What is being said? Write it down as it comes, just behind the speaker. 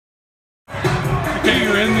Okay,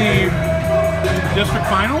 you're in the district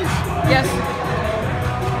finals? Yes.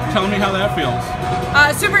 Tell me how that feels.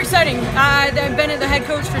 Super exciting. I've been the head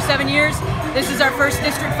coach for 7 years. This is our first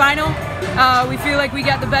district final. We feel like we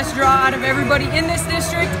got the best draw out of everybody in this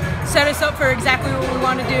district, set us up for exactly what we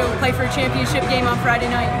want to do, play for a championship game on Friday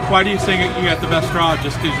night. Why do you think you got the best draw?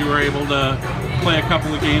 Just because you were able to play a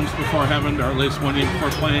couple of games before having, or at least one game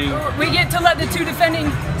before playing? We get to let the two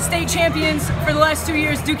defending state champions for the last 2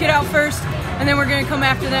 years duke it out first, and then we're going to come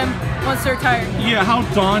after them once they're tired. Yeah, how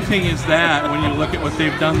daunting is that when you look at what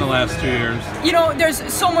they've done the last 2 years? You know, there's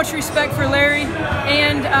so much respect for Larry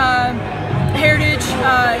and Heritage,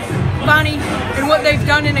 Bonnie, and what they've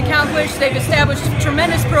done and accomplished. They've established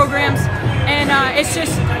tremendous programs, and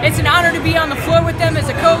it's an honor to be on the floor with them as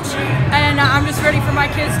a coach, and I'm just ready for my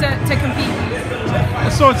kids to compete.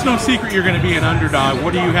 So it's no secret you're going to be an underdog.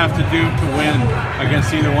 What do you have to do to win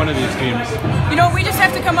against either one of these teams? You know, we just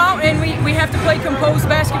have to come out and we have to play composed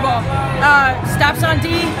basketball. Stops on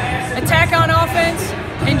D, attack on offense,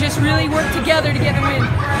 and just really work together to get the win.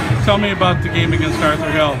 Tell me about the game against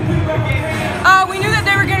Arthur Hill. We knew that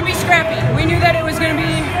they were going to be scrappy. We knew that it was going to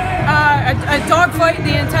be a dogfight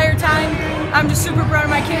the entire time. I'm just super proud of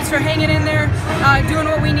my kids for hanging in there,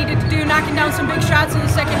 doing what we needed to do, knocking down some big shots in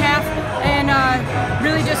the second half, and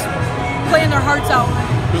really just playing their hearts out.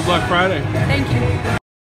 Good luck Friday. Thank you.